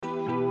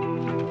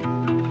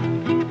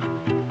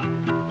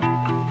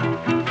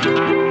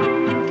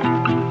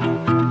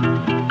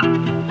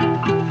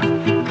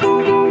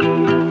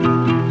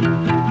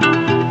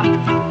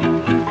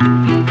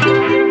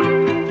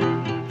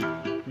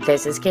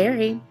This is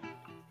Carrie,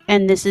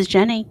 And this is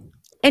Jenny.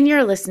 and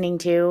you're listening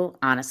to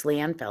Honestly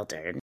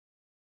Unfiltered.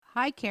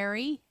 Hi,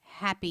 Carrie.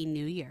 Happy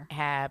New Year.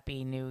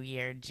 Happy New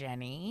Year,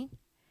 Jenny.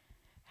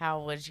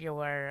 How was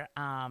your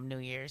New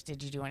Year's?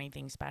 Did you do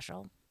anything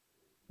special?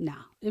 No,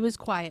 it was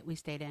quiet. We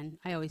stayed in.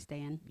 I always stay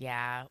in.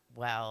 Yeah,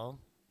 well,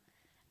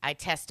 I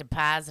tested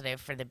positive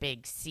for the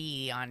big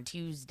C on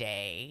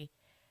Tuesday.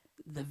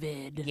 The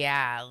vid.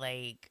 Yeah,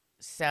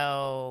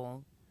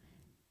 so,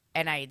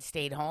 and I had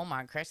stayed home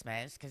on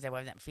Christmas because I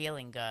wasn't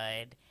feeling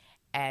good.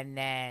 And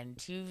then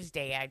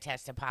Tuesday, I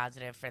tested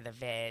positive for the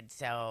vid,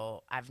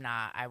 so I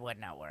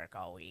wasn't at work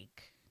all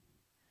week.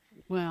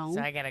 So Well,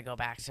 I gotta go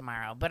back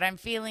tomorrow. But I'm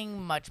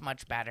feeling much,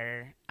 much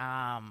better.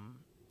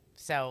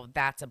 So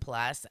that's a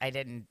plus. I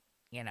didn't,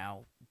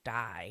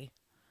 die.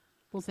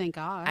 well, thank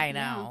God. I Yeah.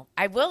 know.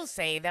 I will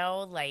say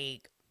though,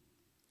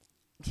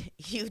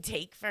 you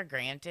take for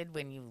granted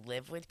when you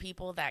live with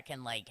people that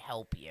can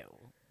help you.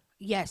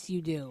 Yes,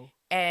 you do.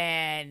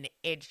 And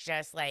it's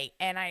just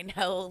and I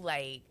know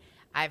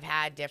I've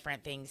had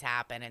different things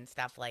happen and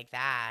stuff like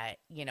that,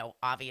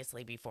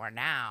 obviously before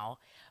now,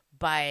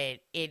 but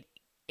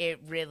it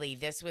really,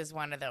 this was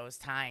one of those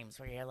times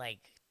where you're like,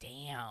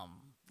 damn,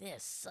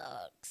 this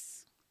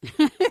sucks.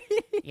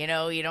 You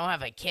don't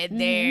have a kid hmm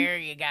there,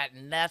 you got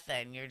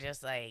nothing. You're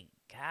just like,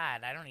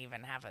 God, I don't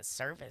even have a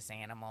service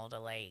animal to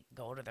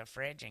go to the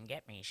fridge and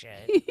get me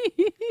shit.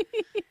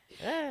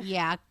 Ugh.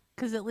 Yeah,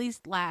 because at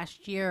least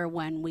last year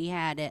when we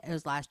had it, it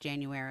was last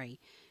January,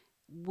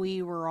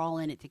 we were all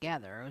in it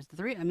together. It was the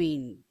three. I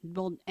mean,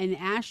 well, and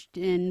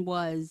Ashton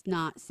was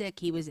not sick.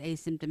 He was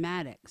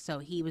asymptomatic. So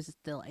he was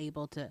still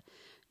able to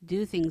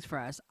do things for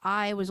us.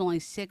 I was only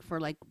sick for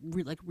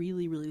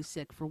really, really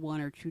sick for 1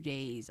 or 2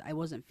 days. I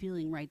wasn't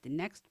feeling right the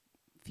next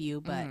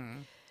few, but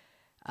Mm,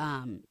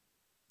 um,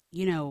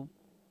 you know,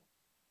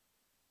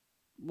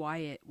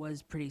 Wyatt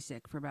was pretty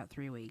sick for about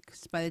 3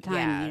 weeks. By the time,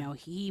 yeah.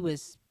 he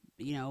was,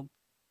 you know,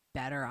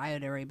 better, I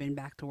had already been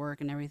back to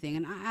work and everything.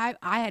 And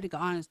I had to go,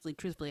 honestly,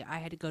 truthfully, I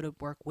had to go to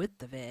work with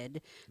the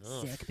vid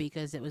sick Oof.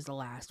 because it was the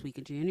last week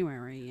of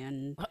January.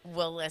 And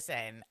Well,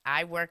 listen,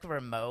 I work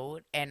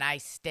remote and I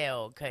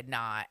still could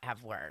not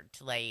have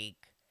worked.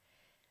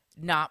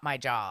 Not my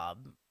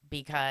job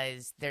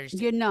because there's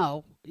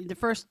the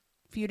first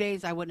few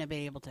days I wouldn't have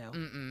been able to.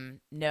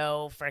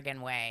 no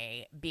friggin'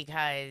 way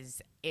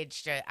because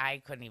it's just,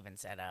 I couldn't even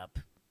set up.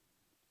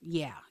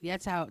 Yeah,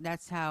 that's how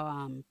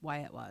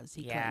Wyatt was.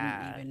 He couldn't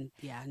Yeah. even.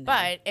 Yeah, no.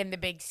 But in the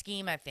big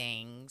scheme of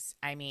things,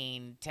 I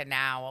mean, to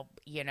now,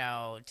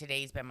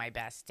 today's been my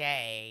best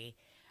day.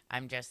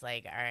 I'm just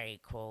like, all right,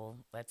 cool.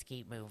 Let's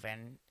keep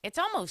moving. It's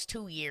almost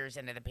 2 years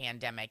into the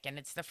pandemic, and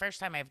it's the first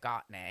time I've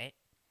gotten it.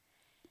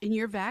 And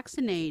you're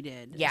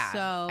vaccinated, Yeah,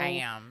 I so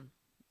am.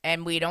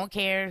 And we don't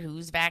care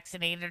who's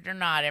vaccinated or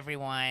not,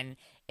 everyone.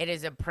 It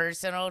is a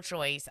personal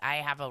choice. I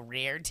have a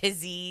rare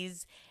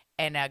disease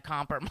and a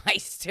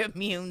compromised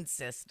immune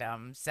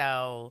system.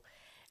 So,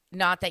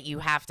 not that you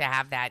have to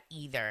have that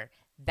either.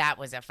 That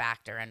was a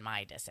factor in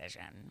my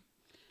decision.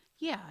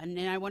 yeah. And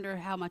then I wonder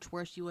how much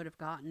worse you would have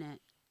gotten it.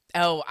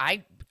 Oh,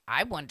 I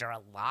wonder a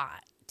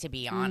lot, to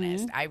be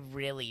honest. hmm I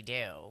really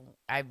do.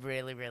 I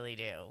really, really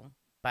do.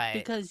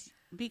 But because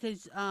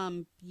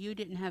you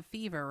didn't have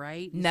fever,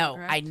 right? Is that no,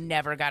 I correct?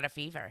 never got a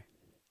fever.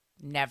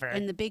 Never.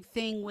 And the big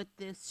thing with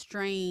this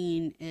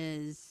strain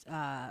is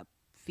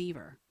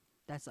fever.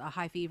 That's a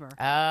high fever.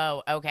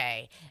 Oh,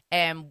 okay.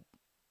 And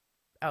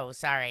oh,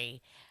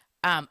 sorry.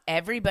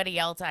 Everybody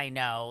else I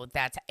know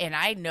and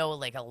I know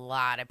a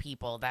lot of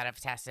people that have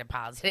tested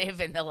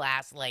positive in the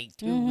last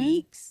 2 hmm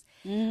weeks.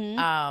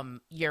 hmm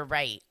You're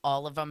right.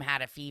 All of them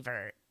had a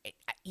fever.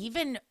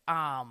 Even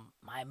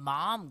my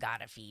mom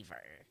got a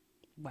fever.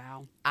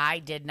 Wow. I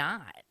did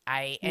not.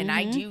 I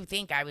hmm do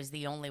think I was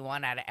the only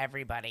one out of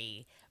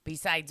everybody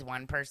besides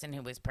one person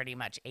who was pretty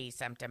much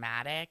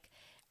asymptomatic.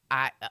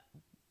 I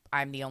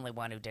I'm the only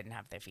one who didn't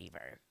have the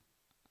fever.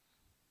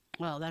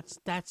 Well,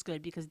 that's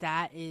good because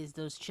that is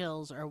those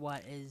chills are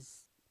what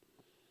is.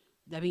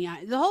 I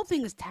mean, the whole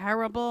thing is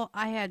terrible.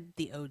 I had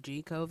the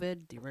OG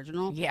COVID, the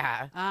original,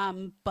 Yeah.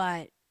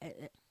 but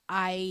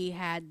I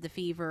had the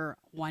fever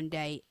one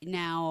day.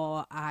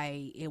 Now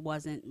it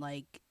wasn't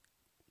like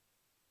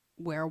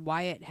where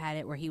Wyatt had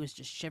it, where he was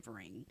just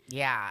shivering.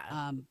 Yeah.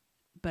 Um,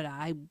 but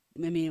I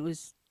mean, it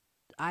was.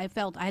 I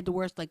felt I had the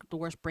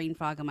worst brain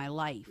fog of my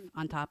life,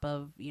 on top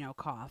of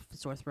cough,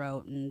 sore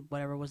throat, and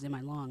whatever was in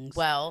my lungs.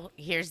 Well,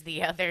 here's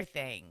the other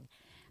thing.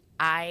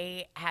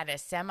 I had a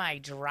semi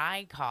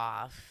dry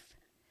cough,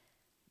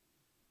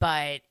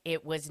 but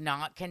it was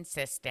not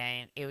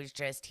consistent. It was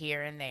just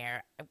here and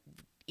there.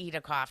 Eat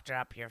a cough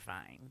drop, you're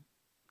fine.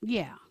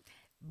 Yeah,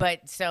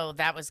 But so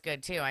that was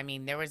good too. I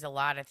mean, there was a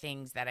lot of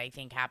things that I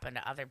think happened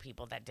to other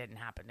people that didn't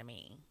happen to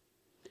me.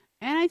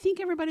 and I think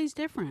everybody's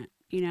different,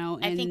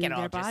 I think it in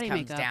all their just body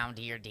comes makeup. down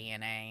to your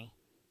DNA.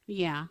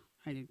 Yeah,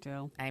 I do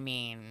too. I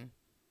mean,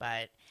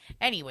 but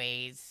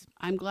anyways,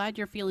 I'm glad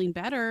you're feeling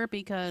better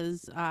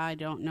because I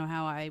don't know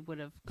how I would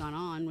have gone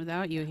on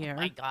without you oh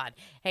my here. God.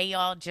 Hey,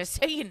 y'all, just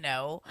so you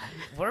know,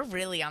 we're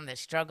really on the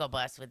struggle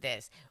bus with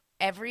this.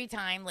 every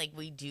time like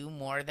we do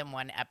more than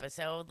one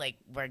episode, like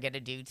we're gonna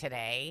do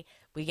today,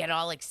 we get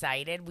all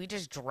excited. We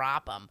just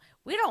drop them.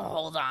 We don't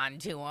hold on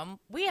to them.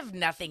 We have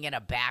nothing in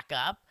a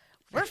backup.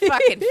 We're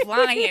fucking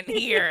flying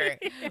here.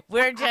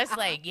 We're just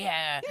like,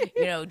 yeah,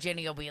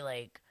 Jenny will be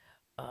like,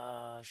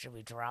 should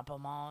we drop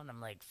them all? And I'm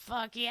like,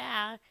 fuck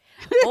yeah.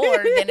 Or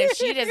then if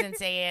she doesn't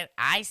say it,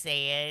 I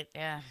say it.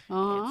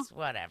 Uh-huh. It's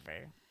whatever.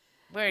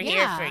 We're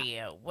here for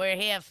Yeah. you. We're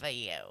here for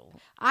you.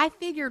 I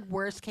figured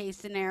worst case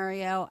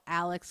scenario,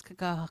 Alex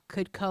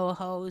could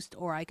co-host,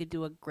 or I could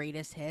do a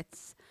greatest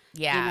hits,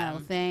 Yeah.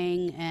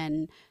 thing,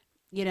 and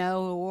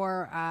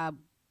or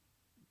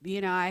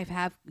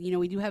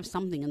we do have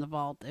something in the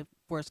vault if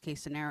worst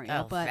case scenario,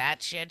 Oh, but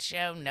that shit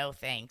show? No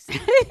thanks.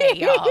 Hey,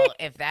 y'all,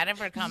 if that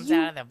ever comes out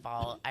you of the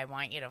vault, I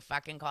want you to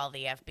fucking call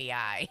the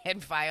FBI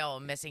and file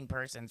a missing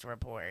persons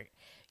report.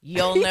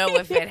 You'll know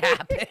if it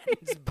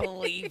happens.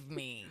 Believe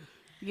me.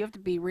 you have to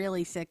be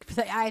really sick.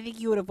 I think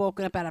you would have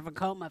woken up out of a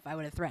coma if I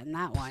would have threatened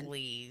that one.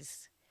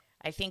 Please.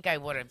 I think I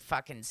would have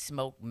fucking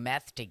smoked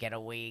meth to get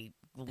away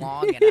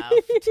long enough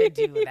to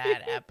do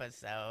that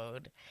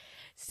episode.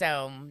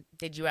 So,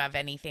 did you have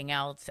anything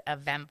else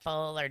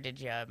eventful, or did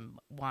you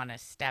want to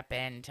step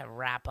in to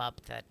wrap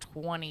up the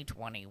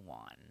 2021?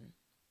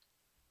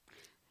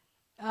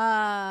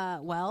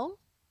 Well,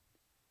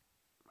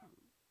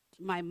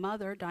 my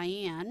mother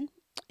Diane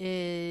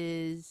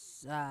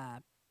is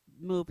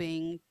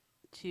moving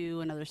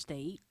to another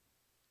state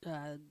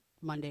uh,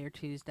 Monday or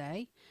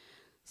Tuesday.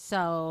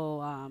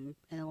 So,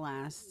 in the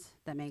last,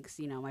 that makes,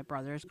 my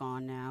brother's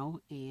gone now,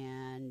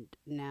 and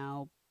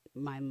now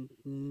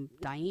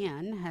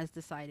Diane has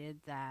decided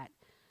that,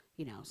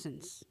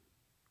 since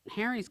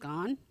Harry's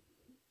gone,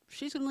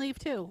 she's going to leave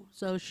too.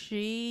 So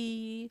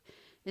she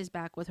is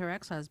back with her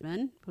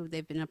ex-husband, who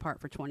they've been apart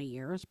for 20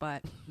 years,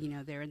 but,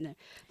 they're in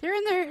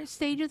their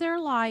stage of their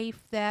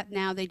life that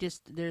now they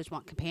just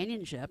want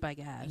companionship, I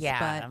guess. But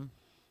Yeah.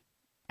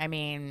 I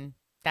mean,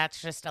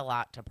 that's just a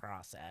lot to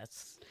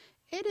process.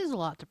 it is a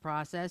lot to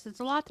process. It's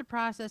a lot to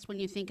process when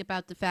you think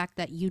about the fact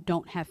that you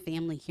don't have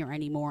family here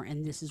anymore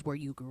and this is where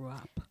you grew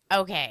up.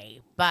 Okay,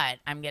 but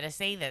I'm going to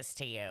say this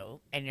to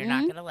you, and you're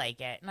not Hmm. going to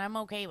like it, and I'm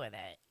okay with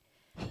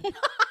it.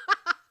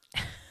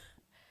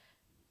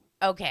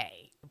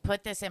 Okay,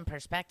 put this in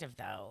perspective,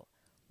 though.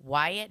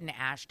 Wyatt and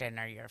Ashton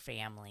are your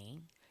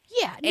family,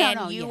 Yeah, and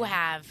no, you yeah.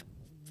 have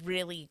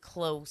really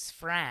close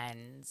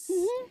friends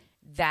Hmm.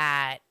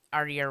 that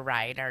are your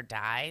ride or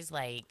dies.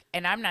 Like,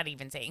 and I'm not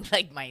even saying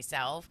like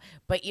myself,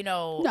 but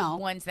No,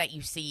 ones that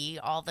you see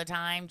all the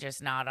time,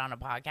 just not on a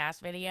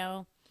podcast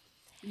video.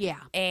 yeah.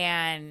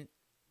 And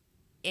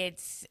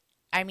it's,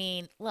 I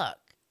mean, look,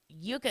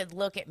 you could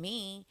look at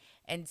me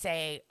and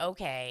say,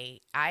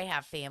 okay, I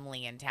have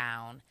family in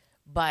town,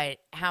 but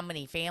how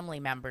many family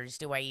members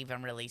do I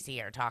even really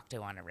see or talk to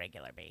on a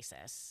regular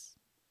basis?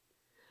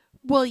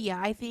 Well, yeah,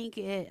 I think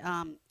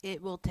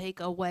it will take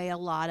away a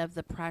lot of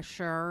the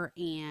pressure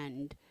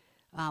and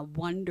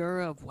wonder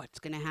of what's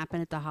going to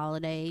happen at the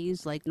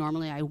holidays. Like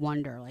normally, I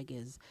wonder, like,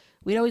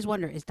 we'd always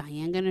wonder, is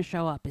Diane going to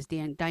show up? Is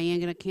Diane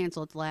going to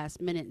cancel at the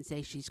last minute and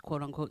say she's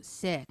quote unquote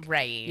sick?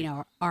 Right.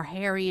 Are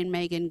Harry and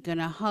Meghan going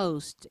to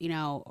host?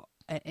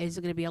 Is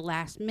it going to be a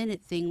last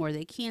minute thing where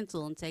they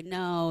cancel and say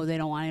no, they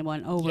don't want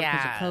anyone over because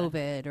of Yeah.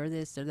 COVID or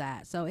this or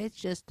that? So it's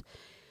just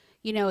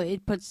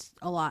it puts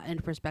a lot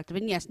into perspective.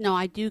 And yes, no,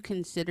 I do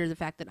consider the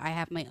fact that I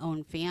have my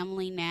own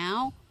family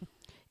now.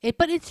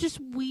 But it's just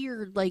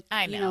weird, like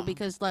I know.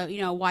 because like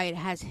Wyatt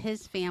has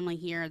his family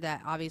here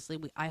that obviously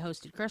I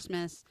hosted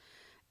Christmas,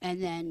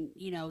 and then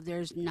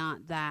there's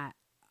not that,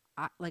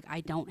 like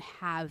I don't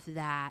have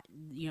that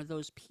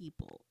those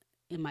people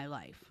in my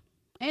life,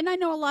 and I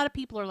know a lot of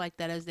people are like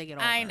that as they get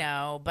I older.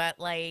 know, but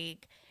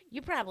like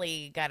you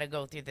probably got to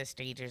go through the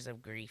stages of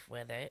grief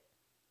with it.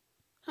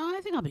 Oh,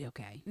 I think I'll be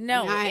okay. I mean,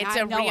 No, I it's I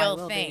a know I real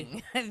will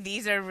be. thing.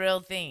 These are real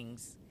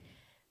things.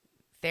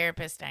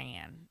 Therapist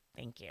Diane,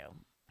 thank you.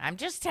 I'm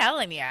just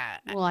telling you.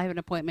 Well, I have an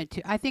appointment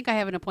too. I think I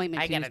have an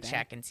appointment I got to Tuesday.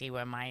 check and see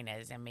what mine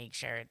is and make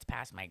sure it's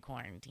past my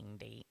quarantine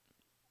date.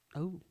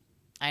 Oh,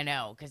 I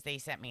know, because they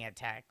sent me a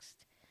text.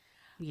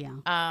 yeah.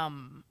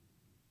 Um,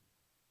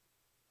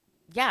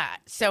 yeah,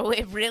 so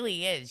it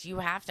really is. You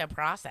have to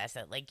process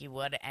it like you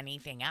would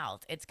anything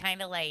else. It's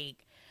kind of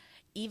like,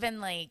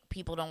 even like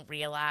people don't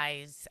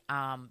realize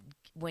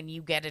when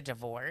you get a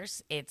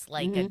divorce, it's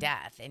like a Mhm.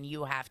 death and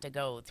you have to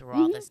go through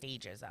all the Mhm.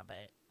 stages of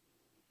it.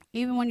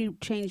 Even when you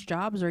change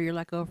jobs or you're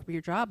let go from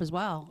your job as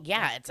well,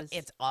 Yeah, like it's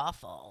because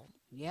awful.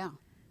 yeah.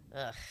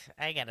 Ugh,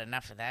 I got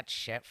enough of that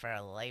shit for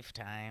a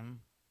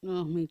lifetime.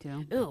 Oh, me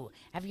too. Ooh,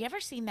 have you ever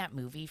seen that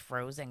movie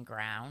Frozen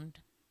Ground?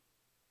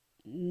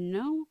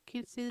 No,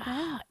 can't say that I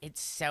Ah, have.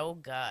 it's so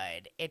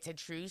good. It's a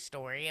true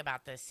story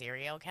about the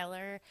serial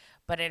killer,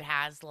 but it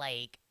has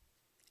like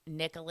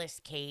Nicolas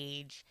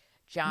Cage,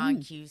 John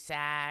Mm.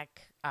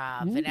 Cusack,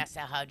 Mm.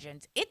 Vanessa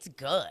Hudgens. It's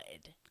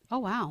good. Oh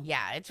wow.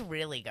 Yeah, it's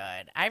really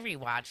good. I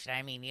rewatched it.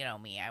 I mean, you know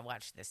me, I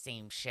watched the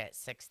same shit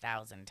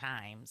 6,000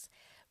 times.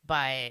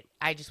 But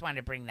I just wanted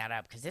to bring that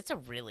up because it's a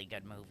really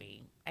good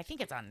movie. I think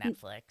it's on N-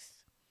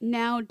 Netflix.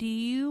 Now, do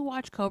you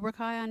watch Cobra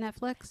Kai on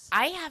Netflix?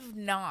 I have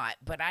not,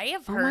 but I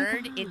have Oh my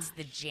heard it's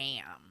the gosh.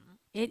 jam.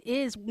 It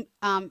is.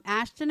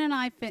 Ashton and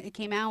I, it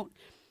came out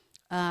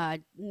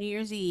New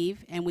Year's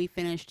Eve, and we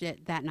finished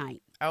it that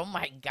night. Oh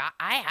my god,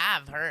 I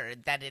have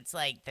heard that it's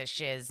like the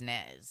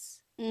shizness.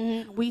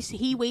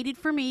 He waited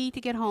for me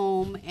to get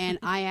home, and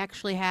I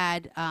actually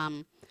had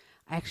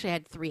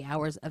 3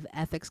 hours of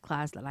ethics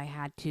class that I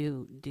had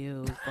to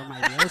do for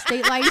my real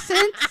estate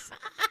license,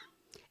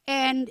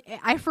 and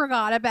I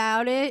forgot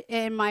about it.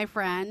 And my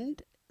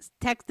friend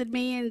texted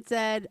me and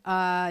said,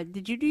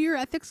 "Did you do your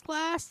ethics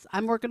class?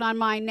 I'm working on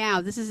mine now.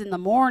 This is in the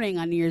morning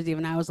on New Year's Eve."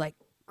 And I was like,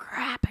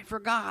 "Crap, I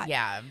forgot."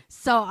 Yeah.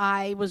 So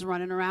I was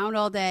running around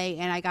all day,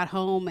 and I got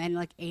home, and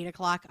like 8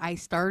 o'clock, I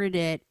started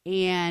it,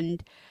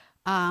 and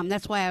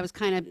that's why I was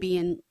kind of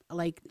being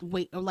like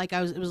wait, like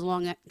I was. It was a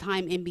long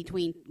time in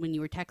between when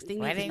you were texting me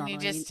Why because didn't you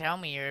normally just tell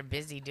me you're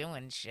busy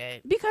doing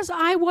shit? because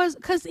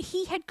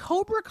he had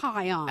Cobra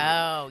Kai on,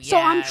 Oh so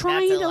I'm yeah, that's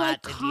trying a to like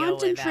lot to deal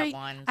with at concentrate.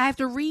 once. I have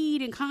to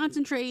read and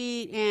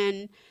concentrate,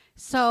 and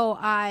so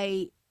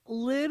I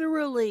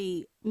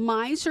literally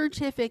my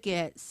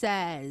certificate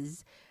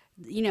says,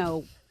 you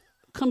know,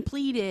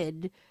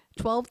 completed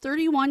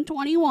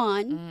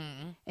 12/31/21.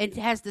 Mm. It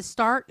has the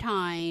start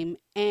time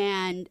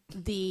and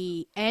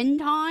the end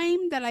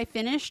time that I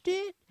finished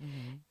it.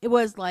 Mm. It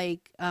was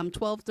like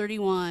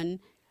 12/31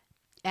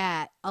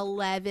 at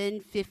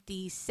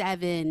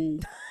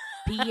 11:57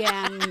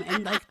 p.m.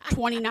 and like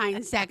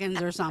 29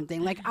 seconds or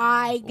something. Like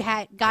I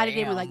had got it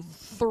in with like Damn.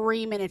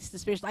 3 minutes to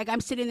spare. Like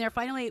I'm sitting there.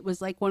 Finally, it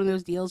was like one of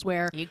those deals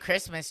where You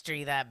Christmas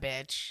tree that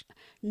bitch.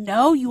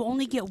 no, you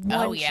only get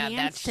Oh one yeah,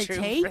 chance that's to true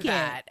for take it.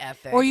 that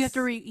Or you have to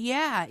ethics.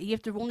 yeah, you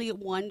have to only get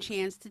one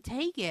chance to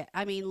take it.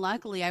 I mean,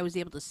 luckily I was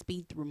able to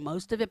speed through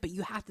most of it, but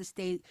you have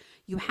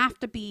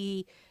to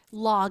be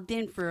logged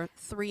in for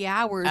 3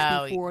 hours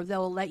Oh, before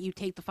they'll let you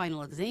take the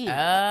final exam.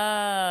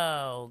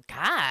 oh,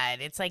 God.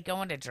 It's like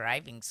going to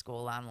driving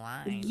school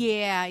online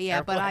Yeah, or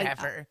yeah, but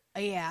whatever.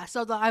 yeah,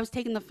 so I was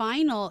taking the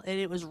final and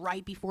it was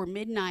right before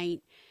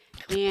midnight,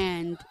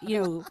 and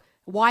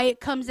Wyatt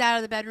comes out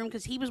of the bedroom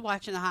because he was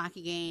watching the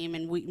hockey game,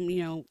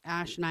 and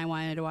Ash and I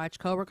wanted to watch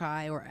Cobra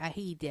Kai, or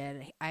he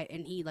did,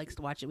 and he likes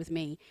to watch it with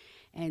me,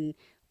 and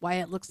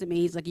Wyatt looks at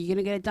me, he's like, "Are you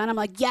gonna get it done?" I'm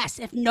like, "Yes,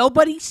 if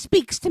nobody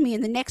speaks to me in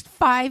the next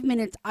 5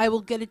 minutes, I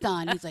will get it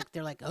done." He's like,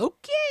 they're like,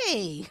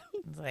 "Okay."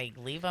 It's like,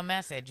 leave a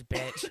message,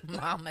 bitch.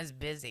 Mama's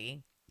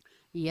busy.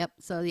 Yep.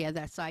 So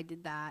yeah, so I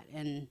did that,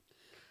 and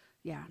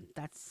yeah,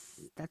 that's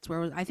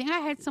where I think I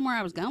had somewhere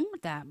I was going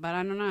with that, but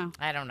I don't know.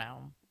 I don't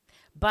know.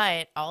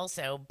 But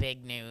also,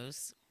 big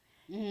news.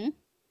 Hmm.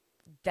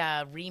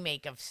 The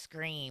remake of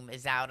Scream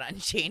is out on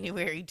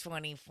January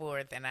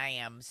 24th, and I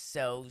am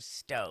so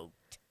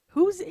stoked.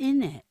 Who's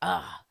in it?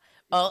 Ugh. Is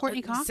Oh,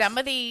 Courtney some Cox?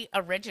 of the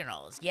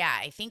originals. Yeah,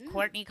 I think Mm.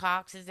 Courtney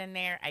Cox is in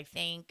there. I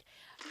think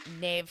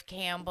Neve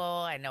Campbell.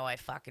 I know I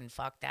fucking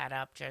fucked that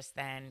up just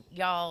then.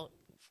 Y'all,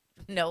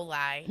 no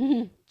lie.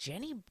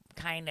 Jenny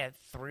kind of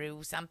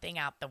threw something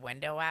out the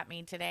window at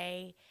me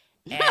today,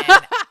 and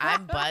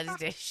I'm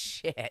buzzed as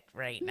shit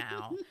right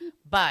now.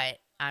 But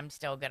I'm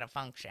still going to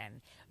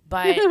function.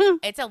 But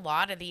it's a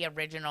lot of the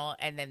original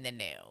and then the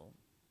new.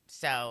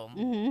 So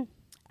Hmm.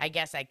 I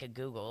guess I could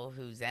Google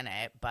who's in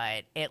it,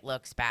 but it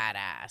looks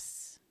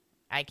badass.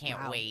 I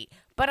can't Wow. wait.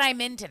 But I'm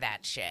into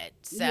that shit.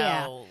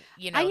 Yeah. So,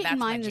 I didn't that's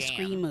my mind the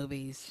Scream jam.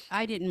 movies.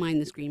 I didn't mind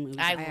the Scream movies.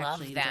 I I actually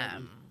love enjoyed them.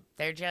 them.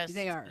 They're They just,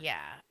 are.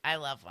 yeah, I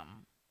love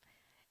them.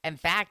 In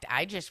fact,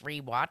 I just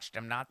rewatched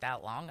them not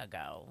that long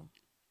ago.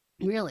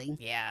 Really.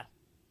 Yeah,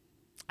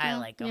 I Well,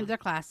 like yeah, them. they're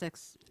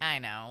classics. I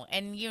know.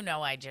 And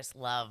I just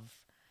love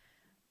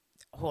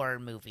horror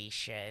movie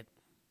shit.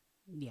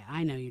 Yeah,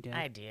 I know you do.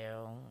 I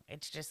do.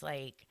 It's just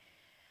like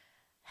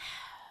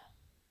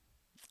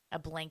a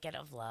blanket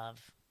of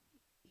love.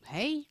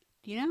 Hey,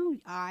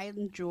 I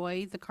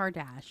enjoy the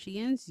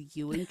Kardashians.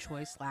 You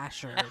enjoy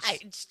slashers.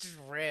 It's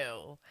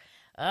true.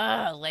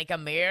 Ugh, like Yeah,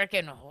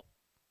 American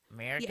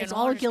it's all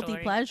a Horror guilty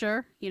Story.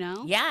 pleasure.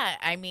 Yeah,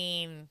 I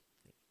mean,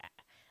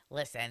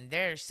 listen,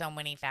 there's so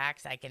many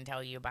facts I can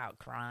tell you about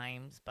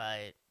crimes,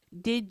 but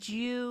Did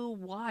you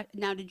watch?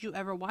 Now, did you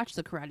ever watch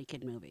the Karate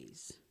Kid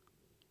movies?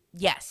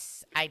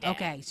 yes, I did.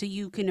 Okay, so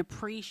you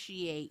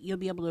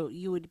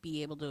would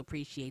be able to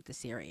appreciate the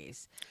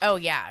series. Oh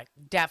yeah,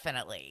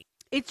 definitely.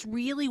 It's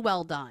really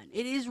well done.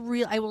 It is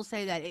real. I will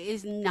say that it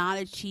is not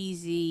a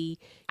cheesy,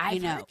 you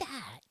I've know. heard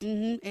that.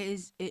 It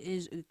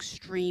is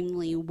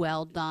extremely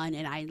well done,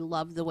 and I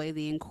love the way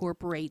they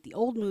incorporate the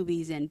old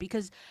movies in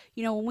because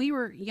when we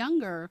were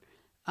younger,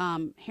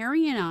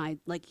 Harry and I,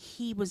 like,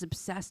 he was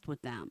obsessed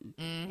with them,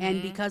 and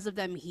Mm-hmm. because of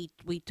them,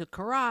 we took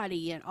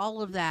karate and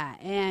all of that,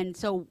 and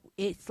so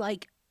it's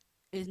like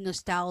is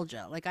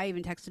nostalgia. Like I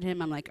even texted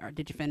him. I'm like,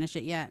 "Did you finish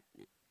it yet?"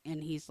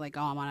 And he's like,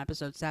 "Oh, I'm on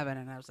episode 7."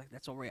 And I was like,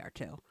 "That's where we are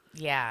too."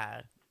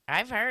 Yeah,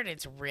 I've heard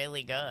it's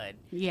really good.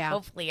 Yeah,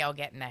 Hopefully, I'll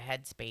get in a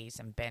headspace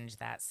and binge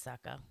that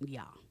sucker.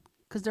 yeah.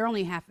 Because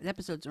the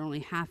episodes are only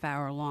half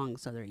hour long,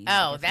 so they're easy to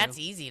Oh, get that's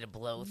through. easy to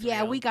blow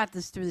Yeah, we through. got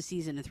this through the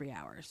season in 3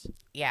 hours.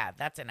 Yeah,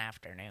 that's an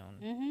afternoon.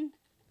 Mm-hmm.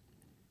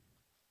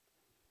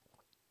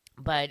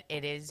 But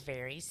it is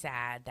very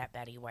sad that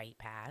Betty White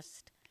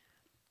passed.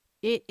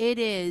 It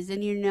is,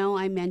 and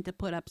I meant to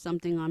put up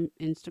something on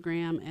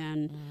Instagram,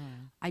 and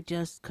Mhm. I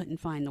just couldn't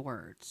find the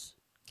words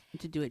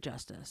to do it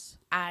justice.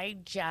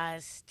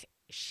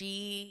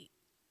 She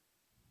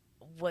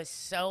was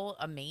so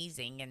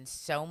amazing in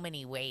so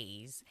many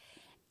ways.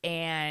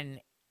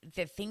 And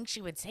the things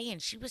she would say,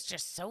 and she was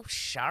just so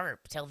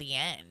sharp till the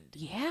end.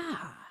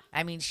 Yeah.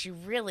 I mean, she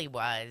really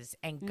was.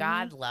 And Mm-hmm.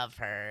 God love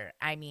her.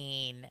 I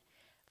mean,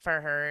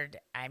 for her,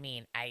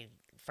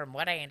 from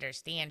what I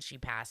understand, she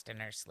passed in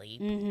her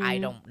sleep. I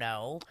Mm-hmm. don't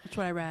know. That's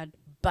what I read.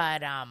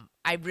 But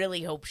I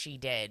really hope she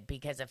did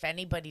because if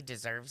anybody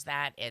deserves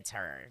that, it's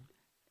her.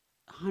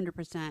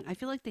 100%. I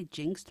feel like they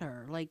jinxed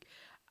her. Like,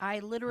 I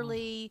Oh.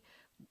 literally,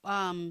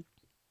 um,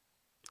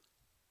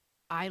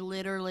 I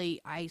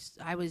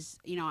was,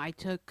 I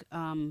took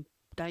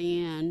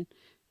Diane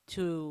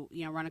to,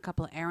 run a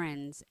couple of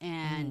errands,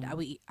 and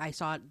Mm. I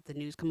saw the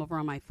news come over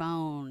on my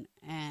phone,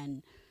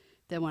 and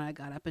then when I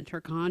got up into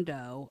her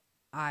condo,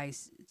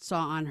 saw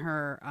on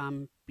her,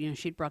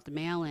 she'd brought the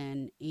mail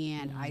in,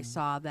 and I Mm.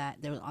 saw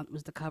that there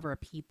was the cover of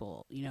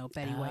People,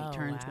 Betty White Oh,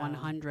 turns wow.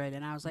 100,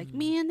 and I was like, Mm.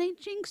 man, they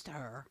jinxed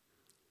her.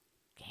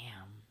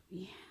 Damn.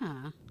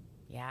 Yeah.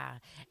 Yeah.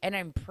 And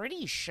I'm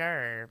pretty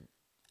sure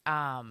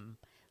um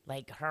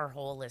like her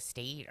whole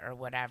estate or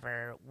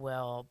whatever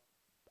will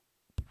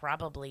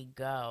probably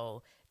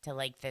go to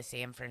like the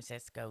San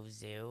Francisco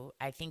Zoo.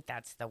 I think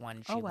that's the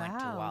one Oh she went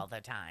to wow. all the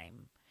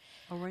time.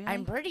 Oh I'm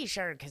really? pretty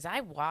sure cuz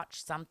I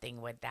watched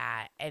something with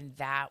that and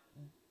that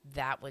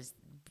was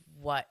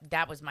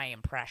that was my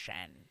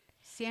impression.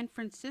 San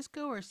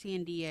Francisco or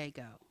San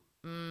Diego?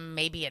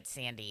 Maybe it's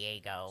San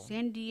Diego.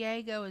 San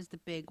Diego is the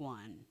big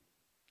one.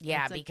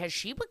 Yeah, It's like because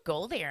she would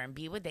go there and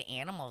be with the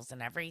animals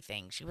and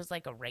everything. She was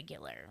like a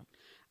regular.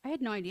 I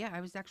had no idea. I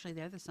was actually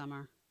there this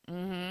summer.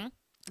 Mhm.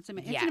 It's an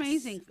Yes.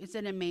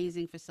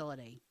 amazing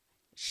facility.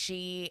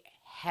 She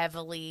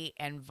heavily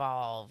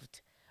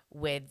involved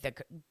with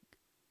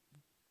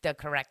the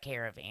correct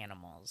care of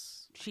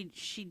animals.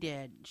 She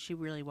did. She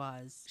really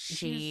was. And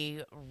she was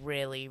She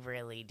really,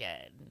 really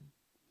did.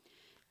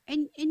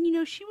 and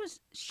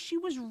she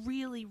was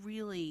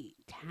really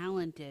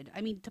talented.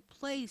 I mean, to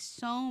play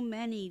so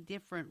many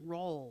different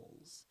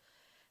roles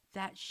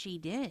that she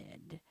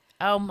did.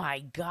 Oh my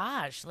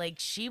gosh, like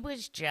she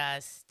was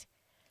just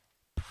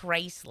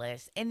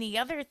priceless. And the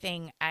other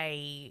thing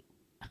I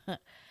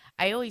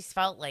always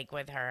felt like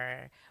with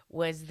her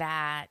was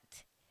that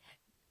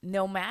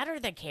no matter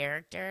the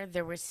character,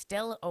 there was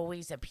still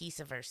always a piece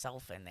of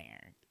herself in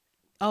there.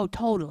 Oh,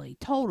 totally,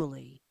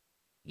 totally.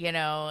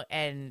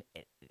 And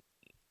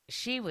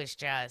she was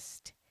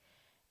just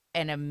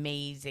an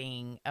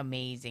amazing,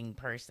 amazing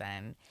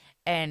person.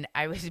 And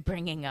I was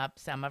bringing up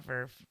some of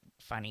her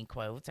funny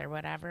quotes or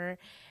whatever.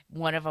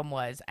 One of them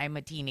was, I'm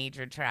a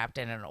teenager trapped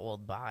in an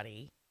old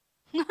body.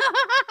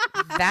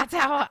 That's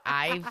how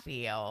I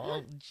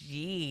feel.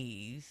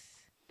 Jeez.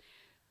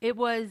 It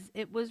was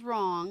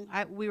wrong.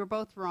 We were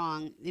both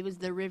wrong. It was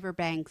the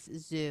Riverbanks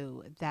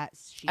Zoo that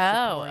she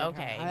Oh, supported her.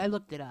 okay. I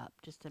looked it up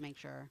just to make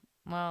sure.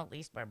 Well, at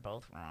least we're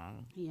both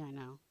wrong. Yeah, I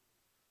know.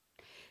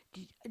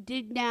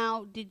 Did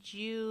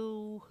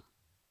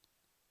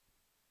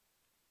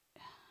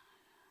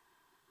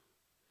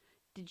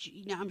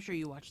you now I'm sure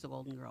you watched the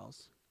Golden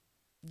Girls.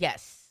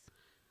 Yes.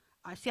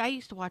 I see I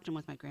used to watch them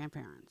with my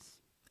grandparents.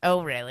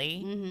 Oh,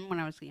 really? When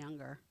I was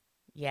younger.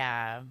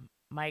 Yeah.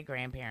 My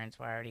grandparents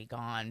were already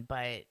gone,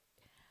 but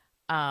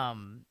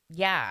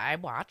yeah, I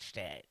watched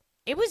it.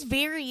 It was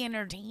very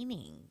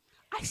entertaining.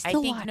 I I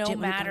still think watch no it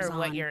when it comes matter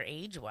what on. your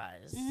age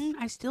was.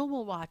 I still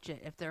will watch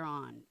it if they're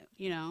on.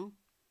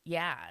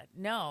 Yeah,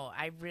 no,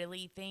 I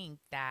really think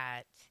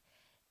that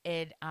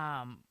it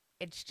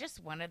it's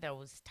just one of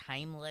those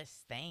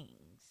timeless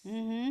things.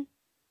 Mhm.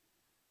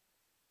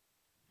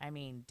 I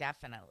mean,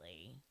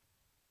 definitely.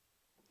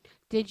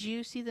 Did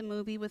you see the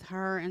movie with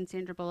her and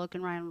Sandra Bullock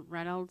and Ryan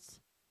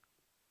Reynolds?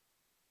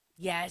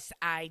 Yes,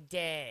 I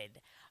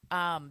did.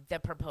 The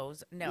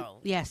proposal. No,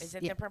 is Yes. it Yeah.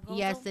 the Yes,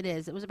 proposal? it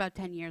is. It was about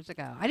 10 years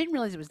ago. I didn't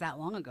realize it was that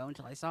long ago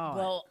until I saw it.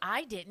 Well,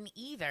 I didn't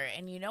either.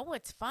 And you know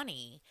what's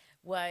funny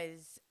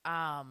was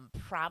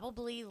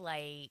probably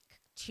like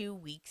 2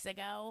 weeks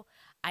ago,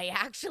 I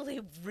actually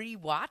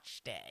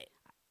rewatched it.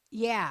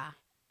 Yeah.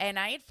 And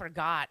I had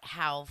forgot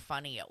how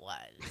funny it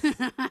was.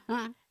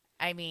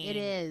 I It mean,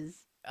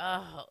 is.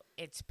 oh,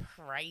 it's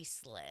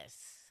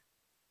priceless.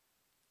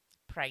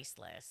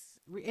 Priceless.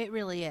 It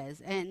really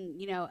is. And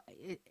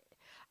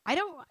I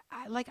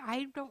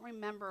don't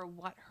remember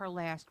what her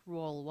last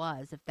role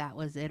was, if that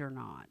was it or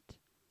not.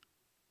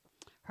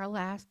 Her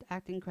last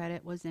acting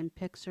credit was in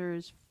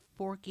Pixar's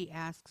Forky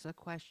Asks a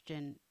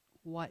Question,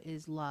 What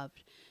is Love?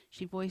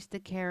 She voiced the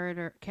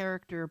character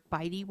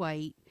Bitey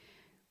White,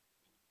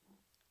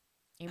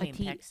 You a mean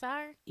te-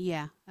 Pixar?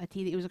 yeah,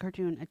 it was a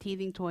cartoon, a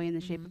teething toy in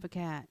the shape Hmm. of a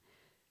cat.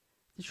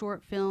 The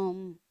short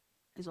film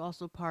is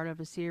also part of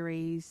a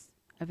series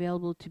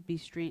available to be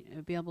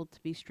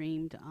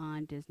streamed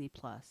on Disney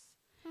Plus.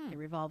 Hmm. It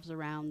revolves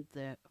around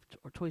the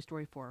Toy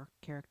Story 4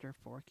 character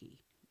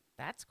Forky.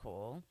 That's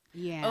cool.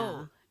 Yeah.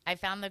 Oh, I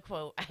found the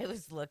quote I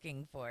was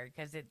looking for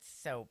because it's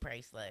so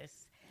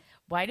priceless.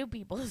 Why do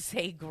people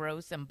say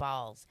gross and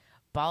balls?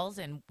 Balls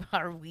and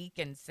are weak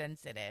and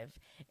sensitive.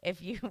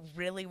 If you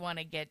really want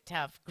to get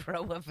tough,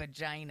 grow a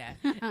vagina.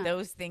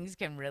 Those things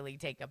can really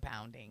take a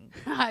pounding.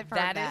 I've heard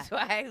That is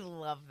that. why I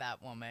love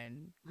that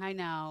woman. I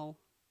know.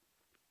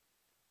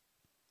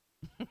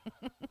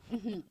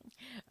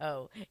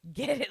 Oh,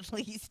 get at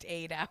least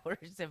 8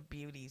 hours of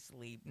beauty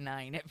sleep,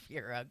 9 if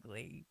you're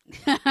ugly.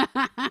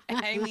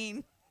 I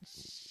mean,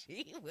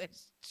 she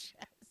was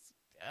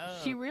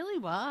just, She oh, really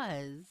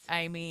was.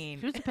 I She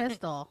mean, was a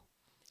pistol.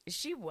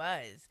 she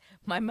was.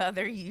 My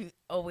mother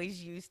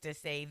always used to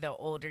say, the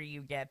older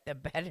you get, the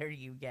better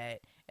you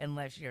get,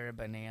 unless you're a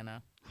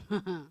banana.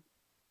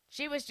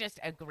 She was just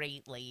a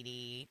great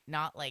lady.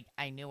 Not like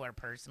I knew her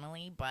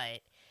personally, but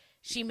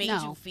she made you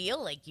No.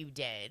 feel like you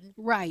did.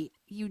 Right.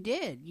 You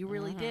did. You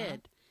really Hmm.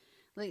 did.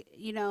 Like,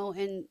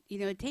 and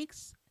it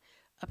takes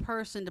a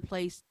person to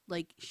play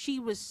like she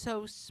was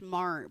so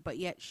smart, but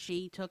yet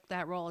she took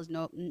that role as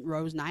no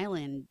Rose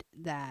Nyland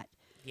that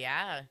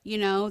Yeah.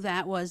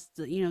 that was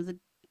the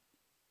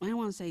I don't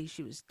want to say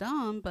she was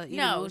dumb, but it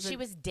No, was she a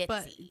was but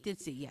ditzy.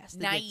 ditzy, yes,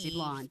 the ditzy Naive,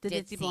 blonde, the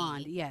ditzy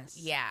blonde, ditzy. yes.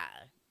 Yeah.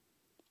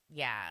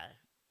 Yeah.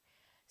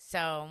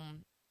 So,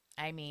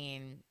 I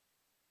mean,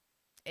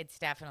 it's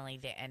definitely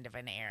the end of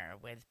an era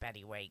with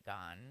Betty White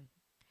gone.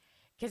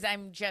 Because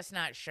I'm just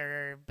not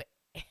sure, but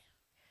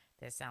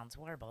this sounds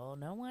horrible.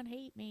 No one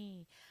hate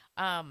me.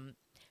 Um,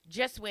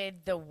 just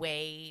with the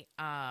way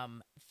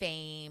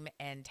fame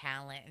and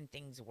talent and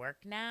things work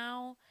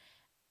now,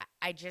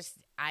 I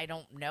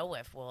don't know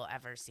if we'll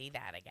ever see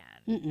that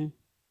again, Mm-mm.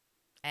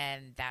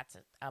 and that's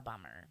a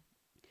bummer.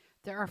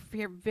 There are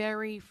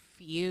very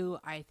few,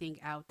 I think,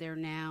 out there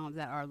now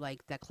that are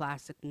like the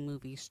classic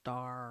movie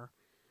star,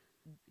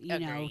 you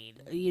know,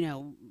 Agreed. you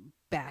know,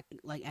 back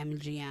like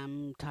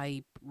MGM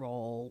type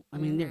role. I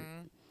mean,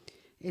 Mm-hmm.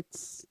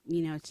 it's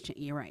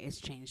you're right, it's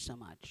changed so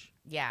much.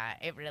 Yeah,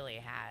 it really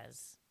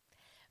has.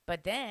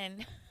 But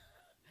then,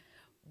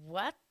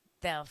 what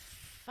the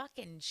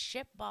fucking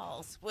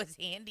shitballs was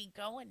Andy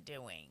Cohen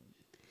doing?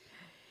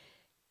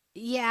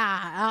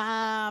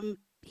 Yeah,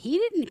 he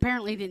didn't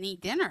apparently didn't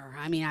eat dinner.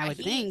 I mean, I would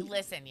He think.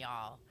 listen,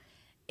 y'all.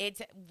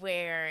 It's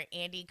where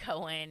Andy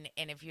Cohen,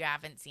 and if you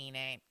haven't seen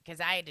it, because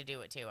I had to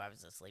do it too, I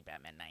was asleep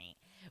at midnight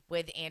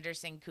with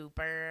Anderson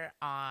Cooper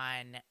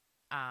on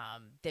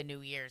the New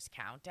Year's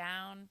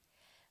countdown.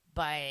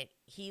 But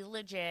he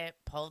legit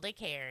pulled a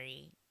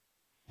Carrie.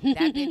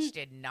 That bitch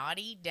did not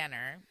eat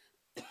dinner.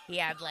 He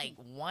had like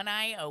one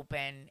eye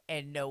open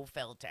and no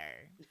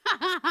filter.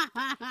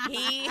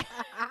 He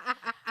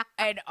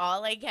and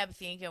all I kept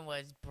thinking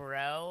was,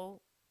 bro,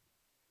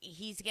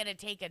 he's gonna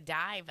take a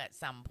dive at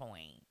some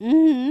point.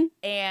 Hmm.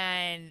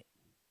 And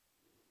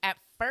at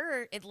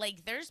first,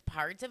 like there's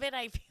parts of it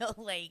I feel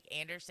like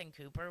Anderson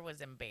Cooper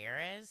was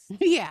embarrassed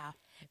Yeah.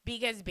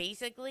 because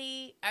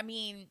basically, I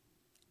mean,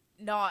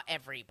 not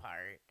every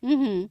part,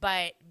 Hmm.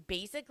 but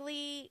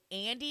basically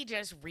Andy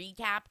just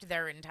recapped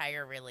their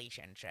entire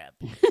relationship.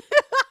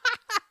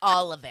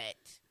 All of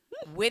it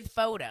with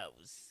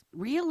photos.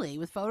 Really,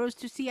 with photos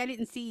to see, I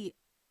didn't see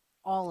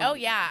all of Oh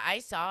it. yeah, I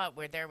saw it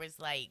where there was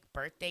like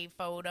birthday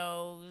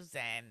photos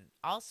and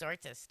all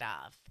sorts of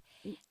stuff.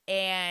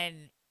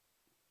 And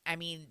I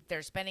mean,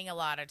 they're spending a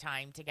lot of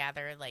time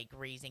together, like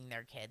raising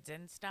their kids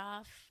and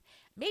stuff.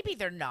 Maybe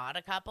they're not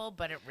a couple,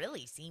 but it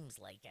really seems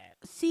like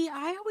it. See,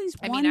 I always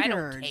I mean, I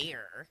don't wondered.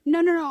 care.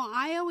 No, no, no.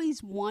 I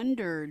always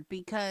wondered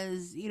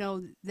because,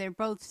 they're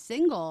both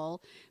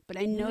single, but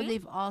I know Hmm.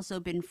 they've also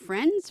been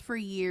friends for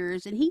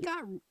years. And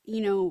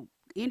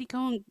Andy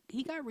Cohen,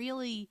 he got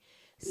really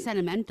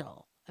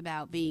sentimental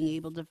about being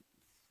able to,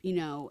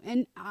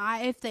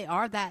 if they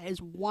are, that is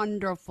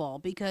wonderful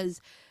because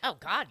Oh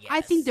God,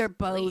 I think they're yes,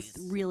 both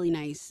please. really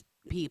nice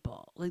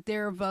people. Like,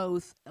 they're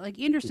both, like,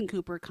 Anderson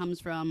Cooper comes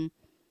from,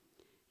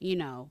 he's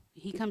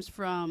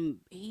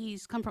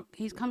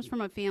comes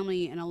from a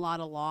family and a lot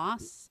of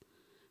loss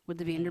with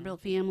the Hmm.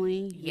 Vanderbilt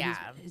family.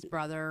 Yeah, His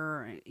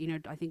brother,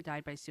 I think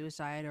died by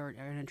suicide or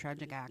in a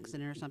tragic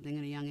accident or something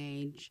at a young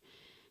age.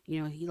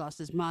 He lost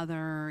his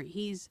mother.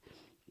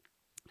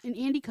 And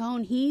Andy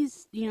Cohen, he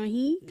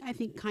I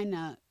think kind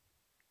of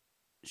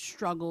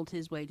struggled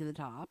his way to the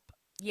top.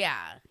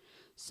 yeah,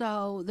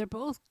 So they're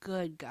both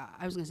good guys.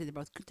 I was gonna say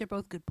they're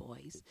both good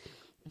boys.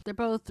 They're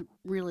both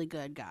really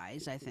good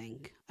guys. I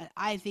think.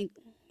 I think,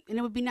 and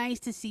it would be nice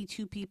to see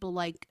two people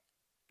like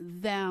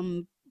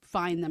them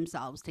find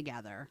themselves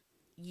together.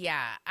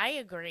 yeah. I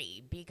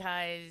agree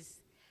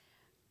because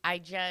I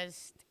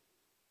just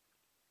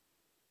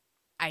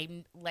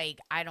I'm like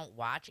I don't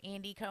watch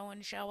Andy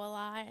Cohen show a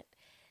lot.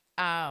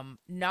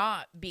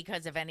 Not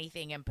because of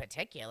anything in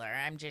particular.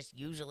 I'm just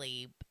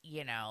usually,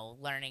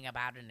 learning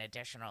about an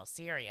additional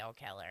serial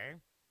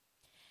killer.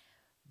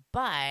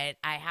 But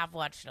I have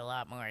watched a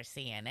lot more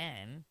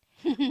CNN.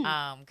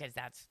 Because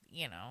that's,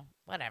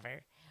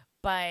 whatever.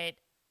 But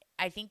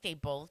I think they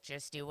both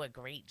just do a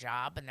great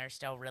job and they're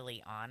still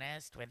really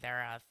honest with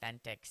their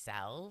authentic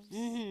selves.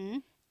 Hmm.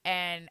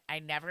 And I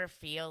never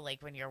feel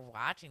like when you're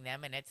watching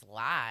them and it's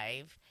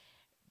live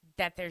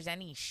that there's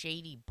any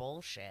shady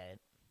bullshit.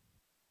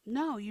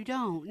 No, you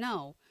don't.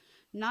 No,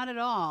 not at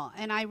all.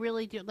 And I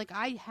really do. Like,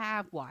 I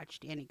have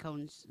watched Annie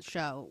Cohen's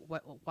show,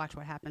 Watch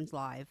What Happens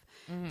Live,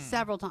 Mhm.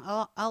 several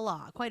times, a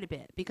lot, quite a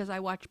bit, because I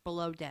watch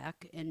Below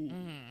Deck, and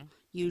Mhm.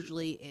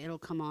 usually it'll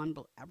come on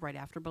right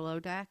after Below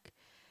Deck.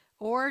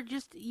 Or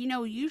just,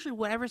 usually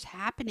whatever's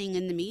happening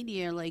in the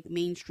media, like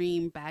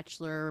mainstream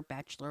Bachelor,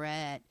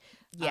 Bachelorette,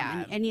 and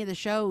Yeah. any of the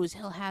shows,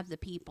 he'll have the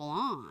people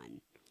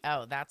on.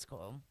 Oh, that's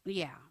cool.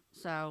 Yeah.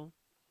 So,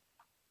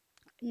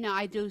 no,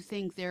 I do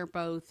think they're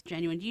both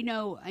genuine. Do you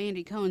know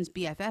Andy Cohen's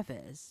BFF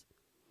is?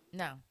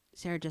 No.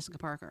 Sarah Jessica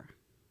Parker.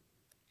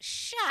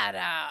 Shut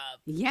up.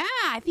 Yeah,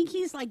 I think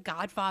he's like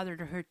godfather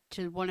to her,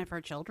 to one of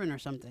her children or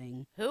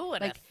something. Who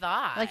would have Like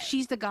thought?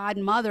 she's the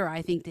godmother,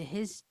 I think, to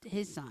his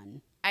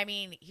son. I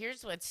mean,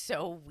 here's what's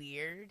so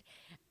weird.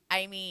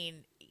 I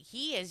mean,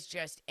 he is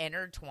just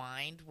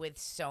intertwined with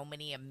so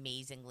many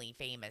amazingly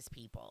famous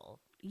people.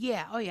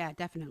 Yeah, oh yeah,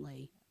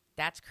 definitely.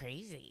 That's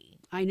crazy.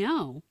 I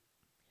know.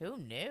 Who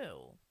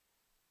knew?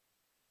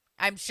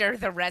 I'm sure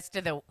the rest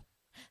of the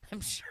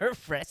I'm sure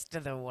rest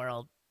of the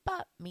world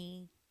but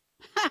me.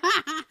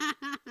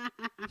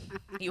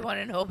 You want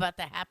to know about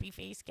the happy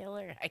face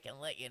killer? I can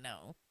let you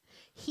know.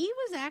 He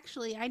was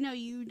actually, I know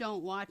you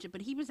don't watch it,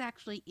 but he was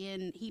actually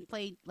he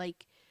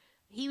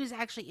was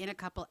actually in a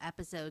couple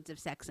episodes of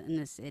Sex in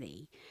the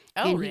City.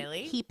 Oh, And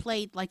really? he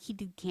played, like, he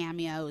did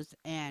cameos,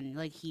 and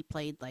like he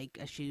played like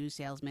a shoe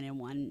salesman in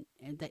one,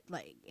 and that,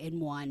 like,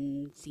 in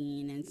one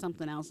scene, and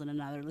something else in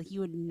another. Like, you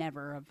would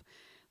never have,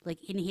 like,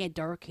 and he had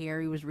dark hair.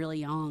 He was really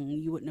young.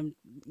 You wouldn't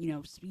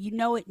have, you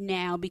know it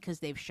now because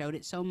they've showed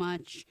it so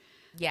much.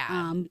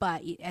 Yeah.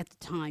 But at the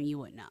time you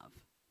wouldn't have.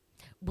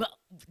 Well,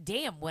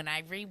 damn, when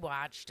I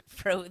rewatched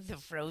the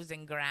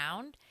Frozen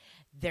Ground,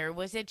 there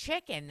was a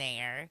chick in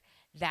there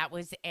that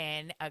was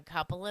in a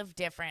couple of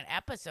different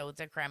episodes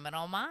of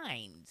Criminal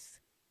Minds.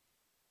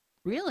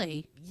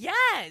 Really?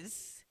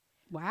 Yes.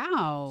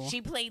 Wow.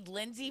 She played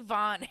Lindsay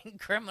Vaughn in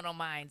Criminal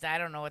Minds. I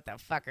don't know what the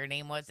fuck her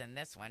name was in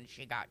this one.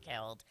 She got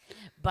killed.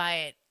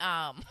 But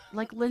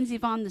Like Lindsey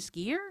Vaughn the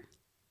skier?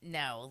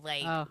 no,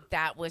 like Oh.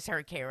 that was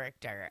her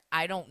character.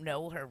 I don't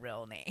know her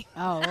real name.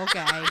 Oh,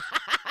 okay.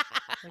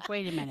 Like,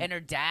 wait a minute. And her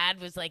dad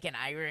was like an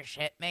Irish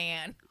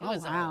hitman. It Oh,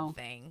 was a whole wow.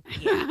 thing.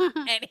 Yeah.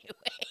 Anyway,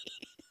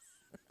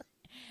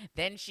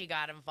 then she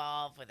got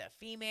involved with a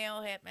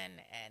female hitman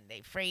and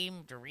they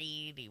framed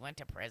Reed. He went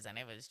to prison.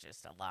 It was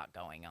just a lot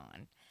going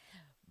on.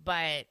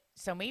 But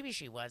so maybe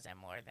she was in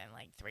more than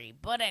like three.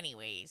 But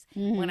anyways,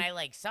 when Mhm. I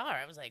like saw her,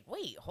 I was like,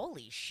 wait,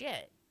 holy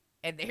shit.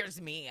 And there's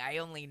me. I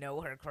only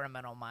know her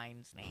Criminal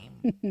Minds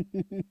name.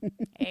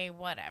 Hey,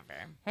 whatever.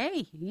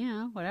 Hey,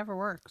 whatever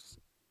works.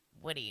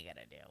 What are you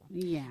gonna do?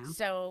 Yeah.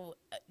 So,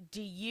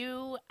 do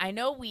you? I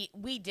know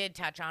we did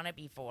touch on it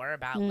before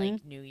about Mhm.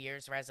 like New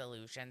Year's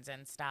resolutions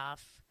and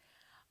stuff.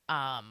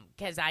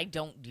 Because I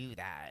don't do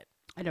that,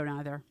 I don't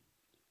either.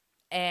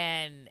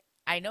 and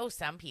I know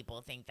some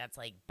people think that's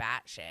like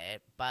batshit,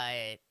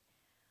 but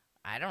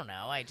I don't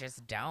know. I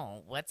just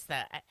don't. What's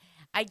the?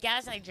 I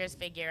guess I just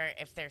figure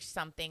if there's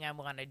something I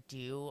want to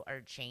do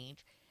or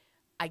change,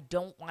 I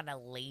don't want to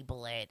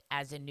label it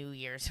as a New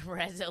Year's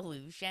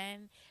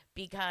resolution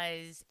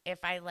because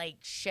if I like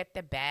shit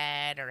the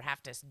bed or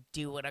have to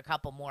do it a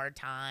couple more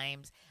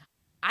times,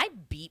 I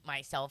beat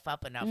myself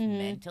up enough Mhm.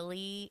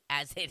 mentally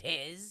as it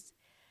is.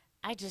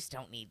 I just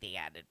don't need the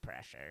added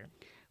pressure.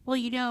 Well,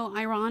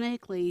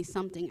 ironically,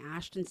 something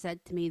Ashton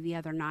said to me the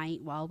other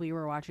night while we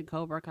were watching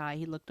Cobra Kai,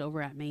 he looked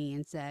over at me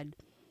and said,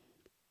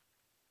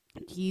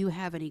 "Do you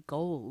have any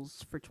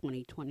goals for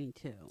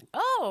 2022?"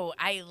 Oh,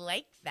 I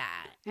like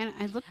that. And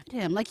I looked at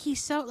him like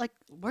he's so, like,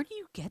 where do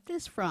you get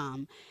this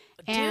from?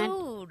 And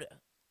Dude,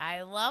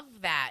 I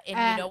love that. And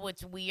you uh, know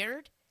what's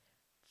weird?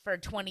 For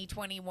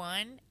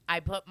 2021, I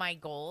put my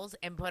goals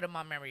and put them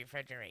on my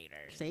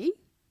refrigerator. see?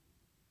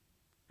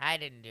 I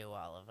didn't do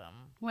all of them.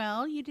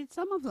 Well, you did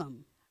some of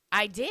them.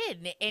 I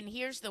did. And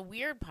here's the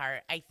weird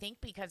part. I think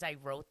because I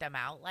wrote them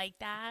out like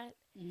that,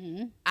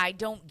 Hmm. I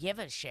don't give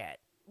a shit.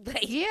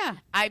 Like Yeah.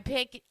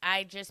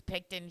 I just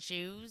picked and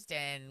choose,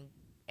 and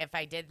if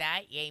I did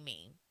that, yay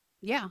me.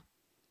 Yeah.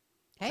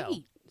 So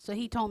Hey, so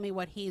he told me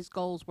what his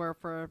goals were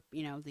for,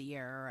 the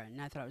year,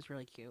 and I thought it was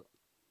really cute.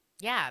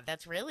 yeah,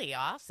 that's really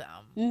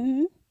awesome.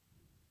 Mm-hmm.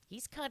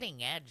 He's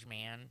cutting edge,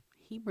 man.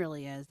 He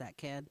really is, that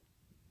kid.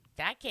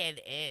 That kid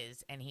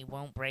is, and he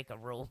won't break a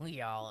rule,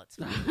 y'all. It's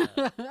He fucked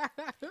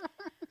up.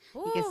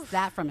 gets Oof.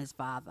 that from his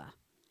father.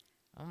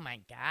 Oh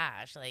my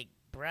gosh, like,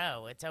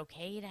 bro, it's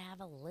okay to have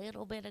a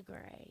little bit of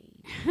gray.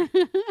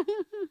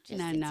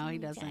 Just a No, he teeny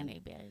doesn't. tiny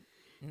bit.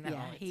 No,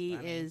 Yeah, it's he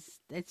funny. is.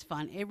 It's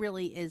fun. It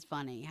really is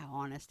funny how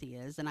honest he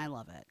is, and I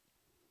love it.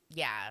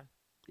 Yeah,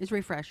 It's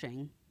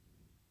refreshing.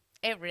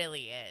 it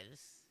really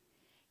is.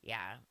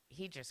 Yeah,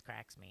 he just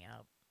cracks me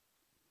up.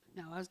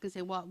 No, I was gonna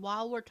say,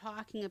 while we're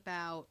talking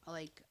about,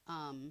 like,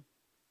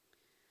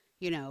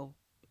 you know,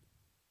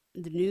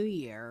 the new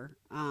year,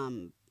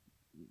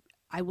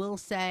 I will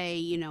say,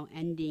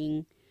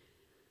 ending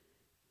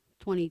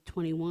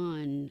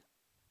 2021,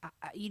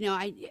 you know,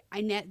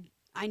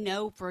 I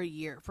know for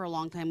a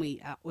long time,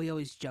 we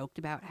always joked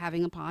about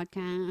having a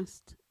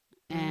podcast,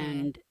 Mm-hmm.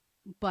 and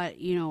but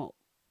you know,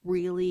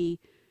 really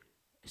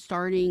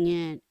starting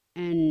it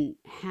and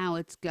how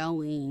it's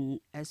going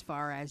as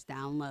far as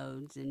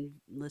downloads and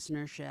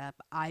listenership,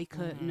 I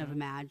couldn't have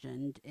Mm-hmm.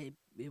 imagined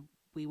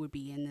we would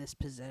be in this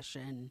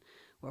position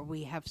where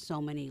we have so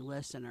many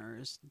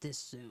listeners this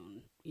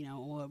soon. You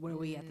know, what are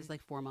we at? This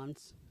like 4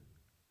 months.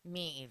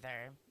 Me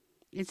either.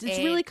 It's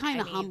really I kind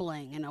of mean,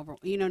 humbling and over.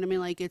 You know what I mean?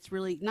 Like it's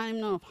really not even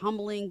know if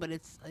humbling, but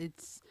it's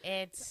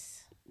it's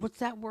what's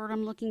that word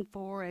I'm looking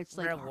for? It's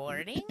like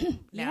rewarding.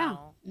 yeah.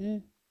 No,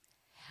 Mm.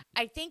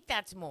 I think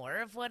that's more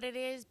of what it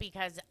is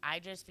because I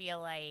just feel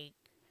like,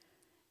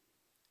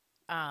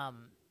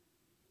 um,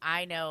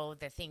 I know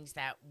the things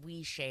that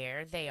we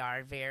share, they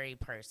are very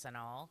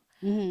personal.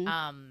 Mhm.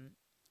 Um,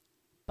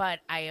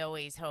 but I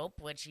always hope,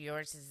 which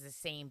yours is the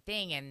same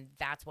thing, and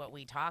that's what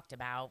we talked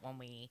about when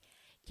we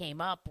came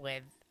up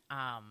with,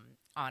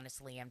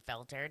 Honestly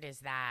Unfiltered, is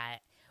that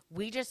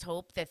we just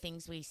hope the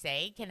things we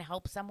say can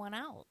help someone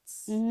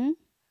else. Mhm.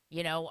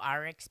 You know,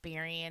 our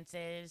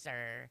experiences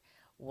or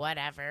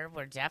whatever.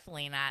 We're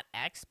definitely not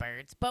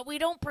experts, but we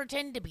don't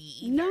pretend to be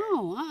either.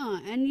 No.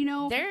 And you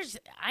know,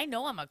 I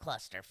know I'm a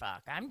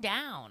clusterfuck. I'm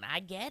down.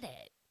 I get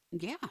it.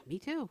 yeah, me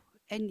too.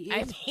 And I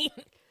if mean,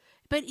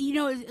 but you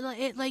know,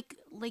 like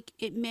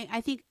it may.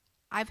 I think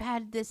I've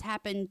had this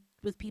happen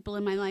with people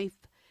in my life,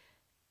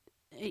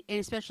 and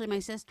especially my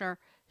sister.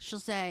 She'll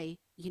say,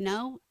 you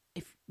know,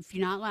 if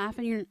you're not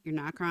laughing, you're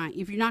not crying.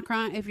 If you're not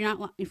crying, if you're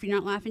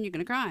not laughing, you're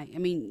gonna cry. I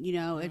mean, you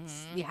know,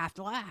 it's mhm. you have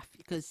to laugh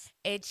because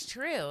It's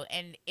true.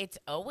 And it's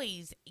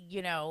always,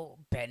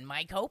 been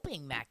my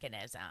coping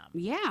mechanism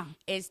yeah,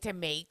 is to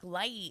make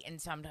light.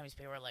 And sometimes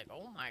people are like,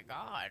 oh my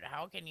God,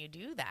 how can you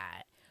do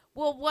that?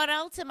 Well, what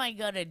else am I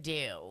going to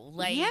do?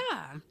 Like,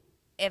 yeah,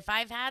 if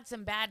I've had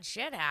some bad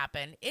shit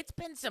happen, it's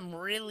been some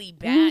really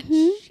bad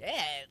mm-hmm,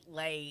 shit.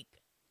 Like,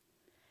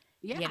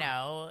 you yeah,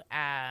 know,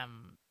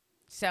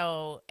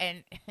 so,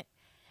 and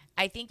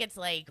I think it's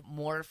like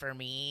more for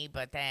me,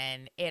 but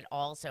then it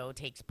also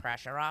takes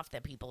pressure off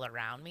the people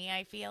around me,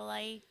 I feel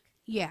like.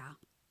 yeah.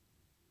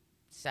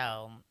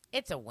 So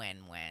it's a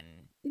win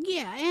win.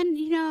 Yeah, and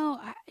you know,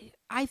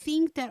 I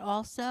think that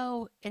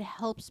also it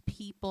helps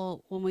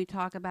people when we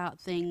talk about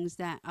things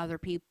that other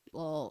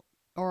people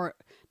or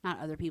not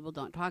other people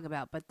don't talk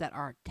about, but that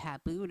are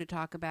taboo to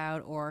talk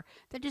about or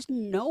that just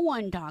no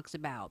one talks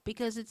about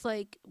because it's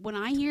like when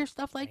I hear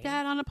stuff like Right?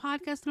 that on a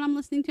podcast that I'm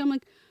listening to, I'm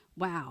like,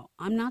 wow,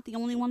 I'm not the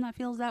only one that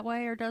feels that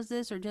way or does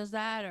this or does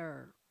that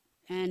or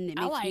and it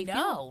Oh, makes I me feel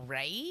know,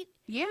 right?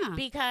 yeah.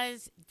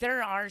 Because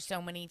there are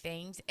so many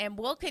things, and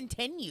we'll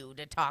continue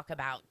to talk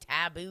about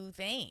taboo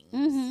things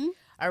Mhm.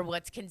 or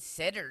what's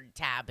considered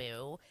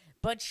taboo,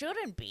 but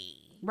shouldn't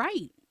be.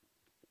 Right.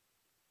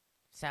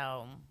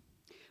 So,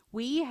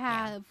 We yeah.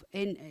 have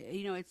and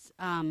you know, it's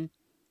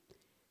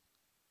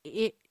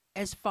it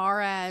as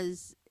far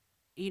as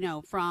you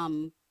know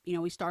from you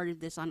know we started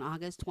this on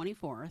August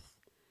 24th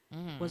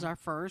was Hmm. our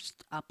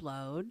first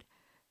upload.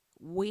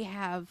 We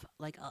have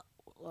like a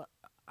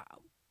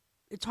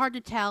it's hard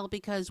to tell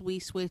because we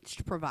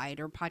switched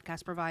provider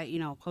podcast provider you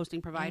know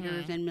hosting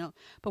providers Hmm. and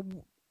but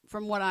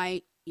from what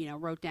I you know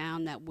wrote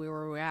down that we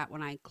were at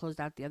when I closed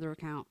out the other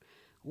account,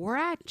 we're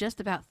at just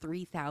about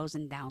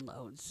 3,000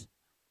 downloads.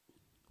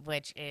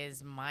 Which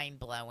is mind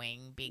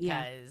blowing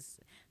Yeah. because,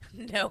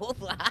 no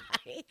lie,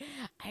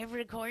 I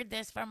record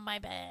this from my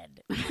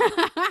bed.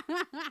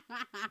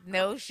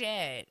 No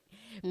shit.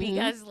 Mhm.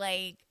 Because,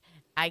 like,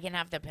 I can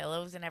have the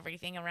pillows and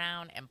everything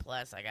around, and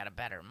plus, I got a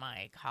better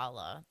mic.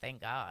 Holla. Thank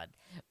God.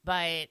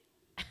 But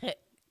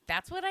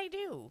that's what I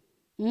do.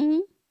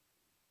 Mhm.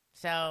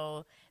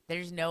 So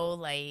there's no,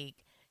 like,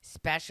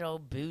 special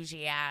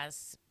bougie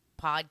ass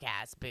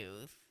podcast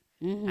booth.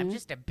 I'm Mhm.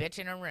 just a bitch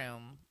in a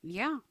room.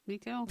 Yeah, me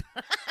too.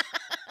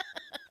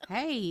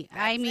 Hey,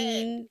 I That's it.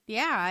 mean,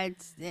 yeah,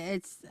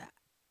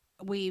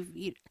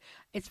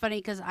 it's funny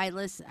because I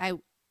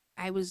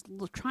was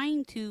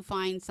trying to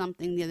find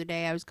something the other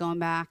day. I was going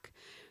back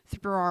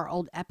through our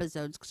old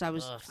episodes because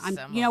Ugh, I'm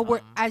some you know of we're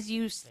them.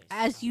 There's so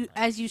as much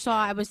you saw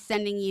I shit. was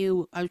sending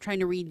you I was trying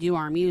to redo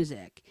our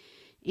music,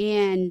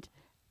 and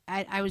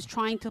I was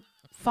trying to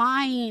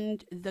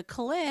find the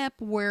clip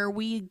where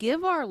we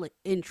give our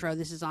intro.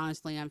 This is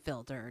honestly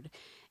unfiltered,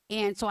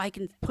 and so I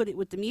can put it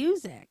with the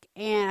music.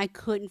 And I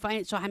couldn't find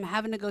it, so I'm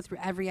having to go through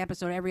every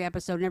episode, and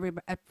every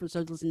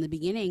episode listen to the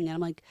beginning. And I'm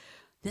like,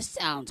 this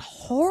sounds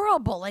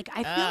horrible. Like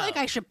I feel like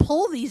I Oh, should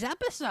pull these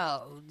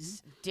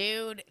episodes.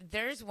 dude,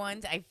 there's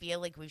ones I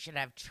feel like we should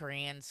have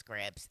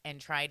transcripts and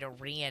try to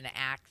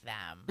reenact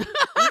them.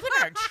 Even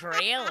our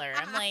trailer,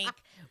 I'm like,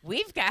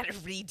 we've got to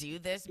redo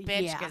this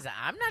bitch Yeah. because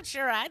I'm not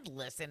sure I'd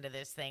listen to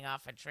this thing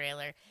off a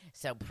trailer.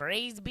 So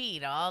praise be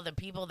to all the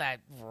people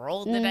that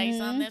rolled the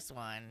dice on Mm-hmm. this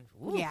one.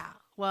 Oof. Yeah.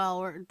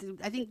 Well,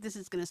 I think this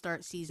is going to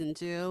start season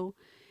 2,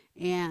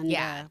 and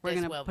Yeah, we're this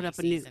going to will put be up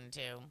a new season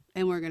 2.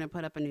 and we're going to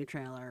put up a new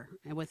trailer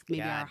and with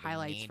maybe our God, we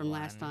highlights need from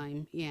last one.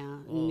 time. Yeah,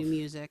 new Oof.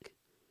 music.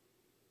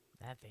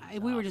 That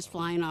thing's We were just awful.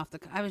 flying off the.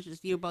 I was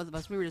just both of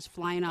us. We were just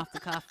flying off the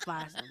cuff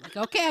last. Like,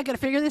 okay, I got to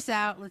figure this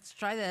out. Let's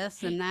try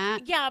this and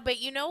that. Yeah, but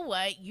you know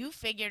what? You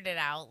figured it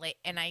out. Like,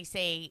 and I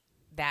say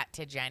that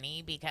to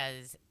Jenny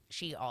because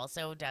she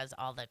also does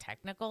all the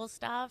technical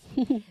stuff.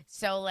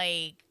 So,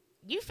 like,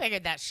 you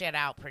figured that shit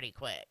out pretty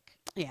quick.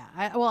 Yeah.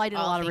 I did a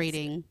All lot of things-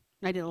 reading.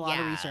 I did a lot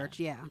of Yeah. research.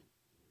 Yeah.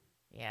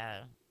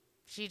 Yeah.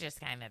 She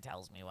just kind of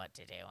tells me what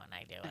to do, and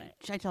I do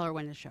it. I tell her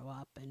when to show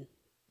up and.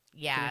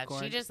 Yeah, she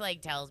record. just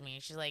like tells me.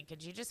 She's like,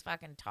 "Could you just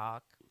fucking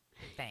talk?"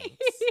 Thanks.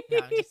 No,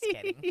 I'm just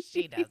kidding.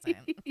 She doesn't.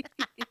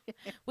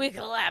 We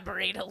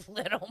collaborate a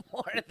little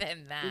more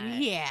than that.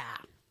 Yeah.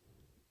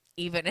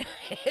 Even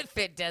if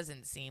it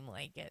doesn't seem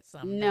like it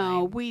sometimes.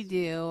 No, we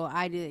do.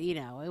 I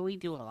do. We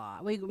do a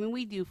lot.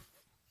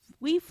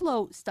 We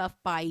float stuff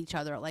by each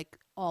other like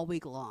all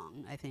week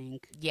long. I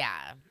think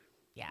Yeah.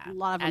 Yeah. a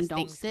lot of them As don't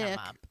things come stick.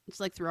 up. It's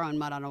like throwing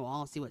mud on a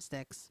wall. See what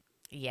sticks.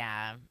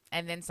 Yeah.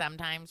 And then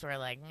sometimes we're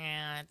like,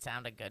 yeah, it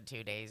sounded good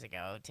 2 days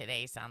ago.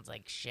 Today sounds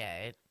like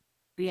shit.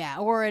 Yeah,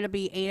 or it'll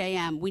be 8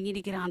 a.m. We need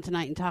to get on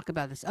tonight and talk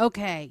about this.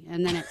 Okay,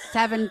 and then at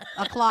 7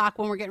 o'clock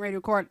when we're getting ready to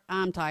record,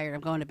 I'm tired. I'm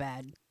going to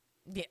bed.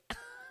 Yeah.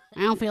 I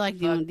don't feel like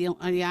doing. Yeah,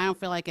 I don't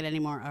feel like it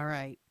anymore. All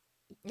right.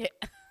 Yeah.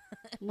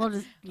 We'll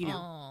just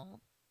Oh.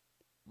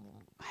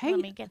 Hey,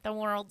 Let me get the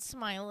world's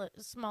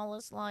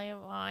smallest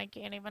I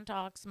can't even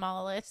talk.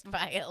 Smallest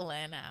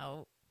violin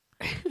out.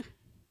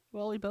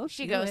 well, we both.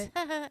 She do goes,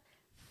 it.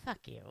 fuck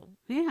you.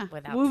 Yeah.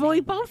 without we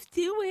saying both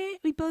do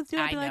it. We both do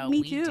it. I'd I be know like,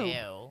 me we too.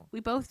 do. We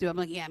both do. I'm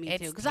like, yeah, me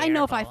It's too. Because I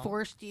know if I terrible.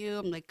 forced you,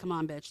 I'm like, come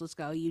on, bitch, let's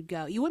go. You'd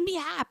go. You wouldn't be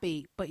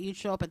happy, but you'd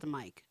show up at the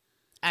mic.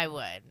 I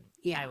would.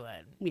 Yeah. I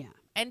would. Yeah,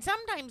 And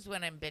sometimes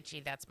when I'm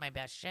bitchy, that's my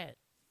best shit.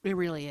 it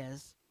really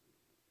is.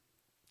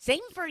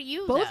 Same for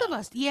you, Both though. of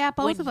us. Yeah,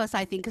 both When- of us,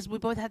 I think, because we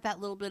both had that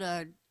little bit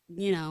of,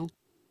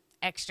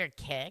 Extra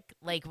kick.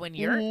 Like when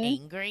you're Mhm.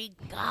 angry,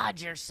 God,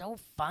 you're so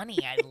funny.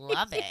 I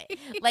love it.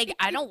 Like,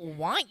 I don't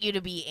want you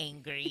to be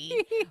angry,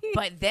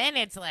 but then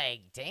it's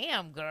like,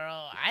 damn,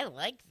 girl, I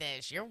like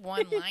this. Your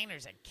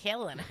one-liners are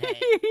killing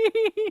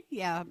it.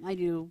 yeah, I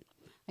do.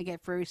 I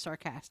get very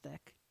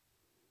sarcastic.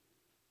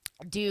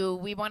 Do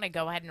we want to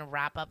go ahead and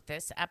wrap up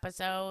this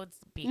episode?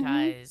 Mm-hmm.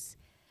 Because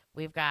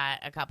we've got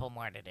a couple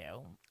more to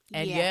do.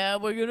 And Yeah. yeah,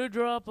 we're going to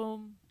drop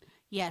them.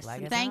 Yes, Like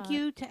and I thank thought.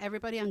 you to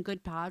everybody on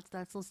Good Pods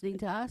that's listening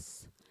to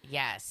us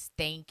Yes,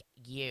 thank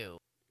you.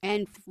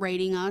 and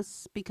rating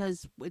us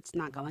because it's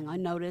not going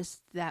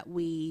unnoticed that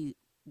we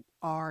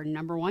are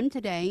number one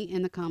today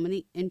in the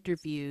comedy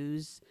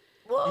interviews.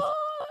 What?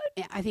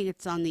 I think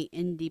it's on the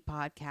indie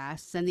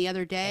podcasts. And the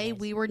other day, It is.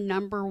 we were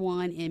number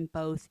one in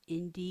both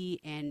indie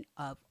and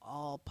of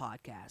all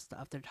podcasts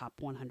of their top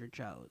 100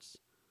 shows.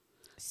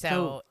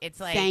 So it's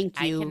like,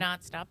 thank you. I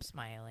cannot stop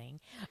smiling.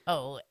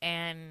 Oh,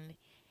 and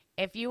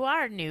if you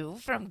are new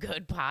from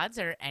Good Pods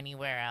or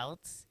anywhere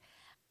else,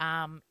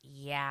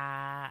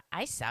 yeah,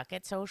 I suck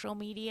at social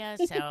media.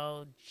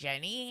 So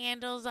Jenny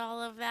handles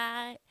all of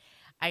that.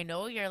 I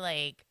know you're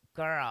like,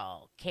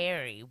 girl,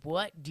 Carrie,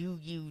 what do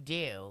you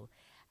do?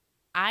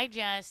 I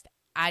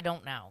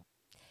don't know.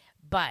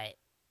 But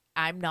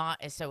I'm not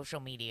a social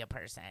media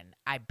person.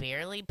 I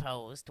barely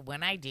post.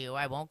 When I do,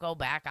 I won't go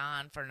back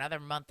on for another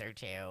month or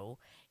two.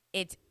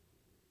 It's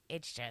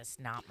just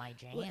not my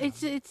jam. Well,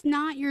 it's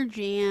not your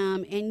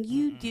jam, and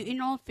you do. In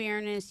all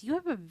fairness, you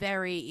have a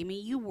very. I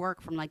mean, you work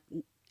from like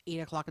 8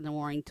 o'clock in the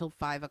morning till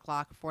 5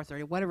 o'clock,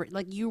 4:30, whatever.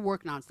 Like you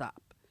work nonstop.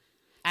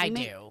 I you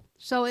may- do.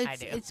 So I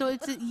do.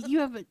 you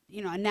have a,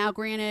 now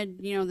granted,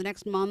 the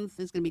next month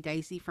is going to be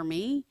dicey for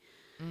me,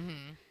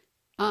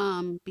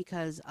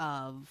 because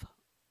of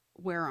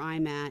where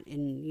I'm at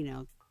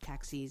in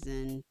tax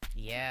season.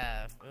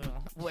 Yeah. Ugh.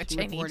 Which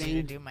I need you to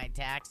Reporting. do my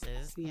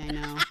taxes. Yeah, I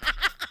know.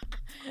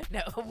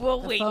 No,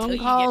 we'll The wait till phone you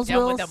get calls done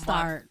will with the month.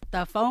 start.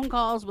 The phone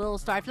calls will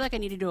start. I feel like I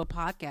need to do a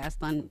podcast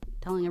on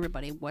telling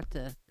everybody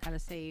how to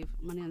save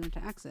money on their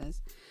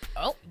taxes.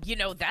 Oh,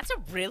 that's a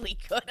really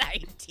good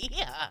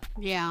idea.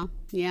 Yeah,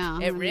 yeah.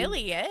 It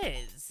really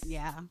is.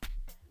 Yeah.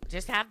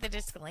 Just have the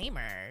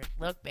disclaimer.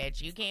 Look,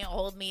 bitch, you can't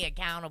hold me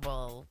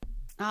accountable.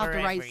 I'll have for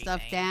to write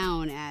stuff everything.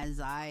 down as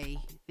I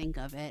think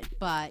of it.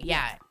 But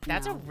Yeah,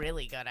 that's a no.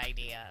 really good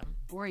idea.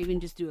 Or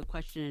even just do a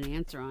question and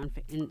answer on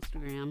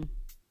Instagram.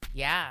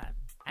 Yeah,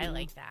 I Yeah.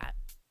 like that.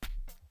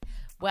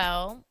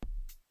 Well,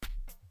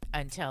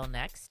 until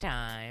next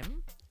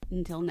time,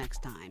 Until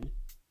next time.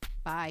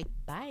 Bye.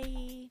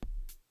 bye.